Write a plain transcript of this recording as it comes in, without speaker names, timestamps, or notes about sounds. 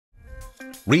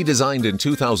Redesigned in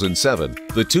 2007,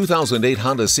 the 2008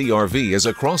 Honda CR-V is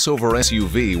a crossover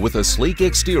SUV with a sleek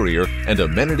exterior and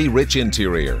amenity-rich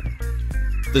interior.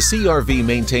 The CR-V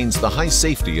maintains the high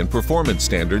safety and performance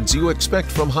standards you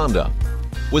expect from Honda,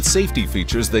 with safety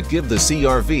features that give the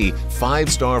CR-V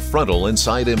 5-star frontal and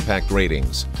side impact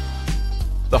ratings.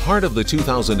 The heart of the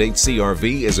 2008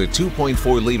 CR-V is a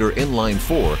 2.4-liter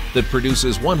inline-4 that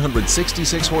produces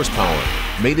 166 horsepower,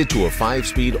 mated to a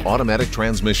 5-speed automatic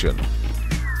transmission.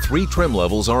 3 trim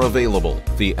levels are available: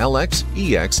 the LX,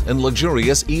 EX, and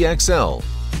luxurious EXL.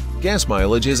 Gas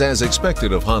mileage is as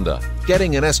expected of Honda,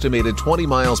 getting an estimated 20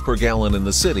 miles per gallon in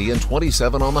the city and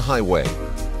 27 on the highway.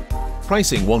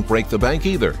 Pricing won't break the bank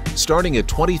either, starting at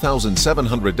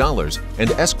 $20,700 and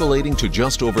escalating to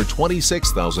just over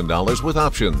 $26,000 with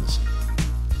options.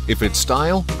 If it's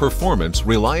style, performance,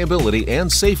 reliability,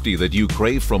 and safety that you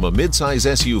crave from a midsize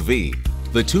SUV,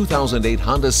 the 2008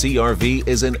 Honda CR-V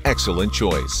is an excellent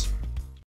choice.